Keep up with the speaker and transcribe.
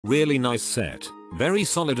Really nice set. Very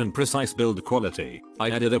solid and precise build quality. I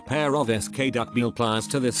added a pair of SK duckbill pliers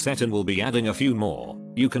to this set and will be adding a few more.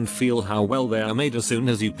 You can feel how well they are made as soon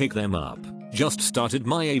as you pick them up. Just started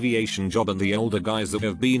my aviation job and the older guys that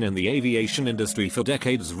have been in the aviation industry for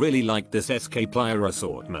decades really like this SK plier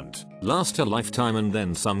assortment. Last a lifetime and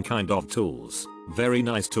then some kind of tools. Very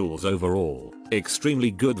nice tools overall. Extremely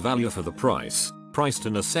good value for the price. Priced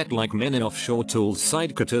in a set like many offshore tools,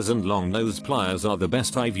 side cutters and long nose pliers are the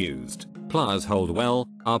best I've used. Pliers hold well,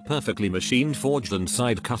 are perfectly machine forged and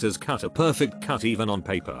side cutters cut a perfect cut even on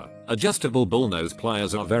paper. Adjustable bullnose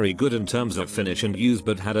pliers are very good in terms of finish and use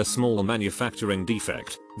but had a small manufacturing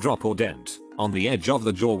defect, drop or dent, on the edge of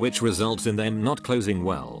the jaw which results in them not closing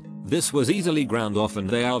well. This was easily ground off and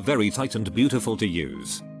they are very tight and beautiful to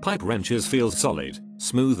use. Pipe wrenches feels solid,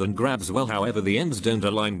 smooth and grabs well, however the ends don't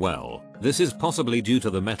align well. This is possibly due to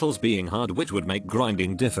the metals being hard, which would make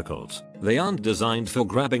grinding difficult. They aren't designed for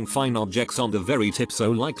grabbing fine objects on the very tip,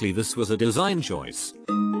 so likely this was a design choice.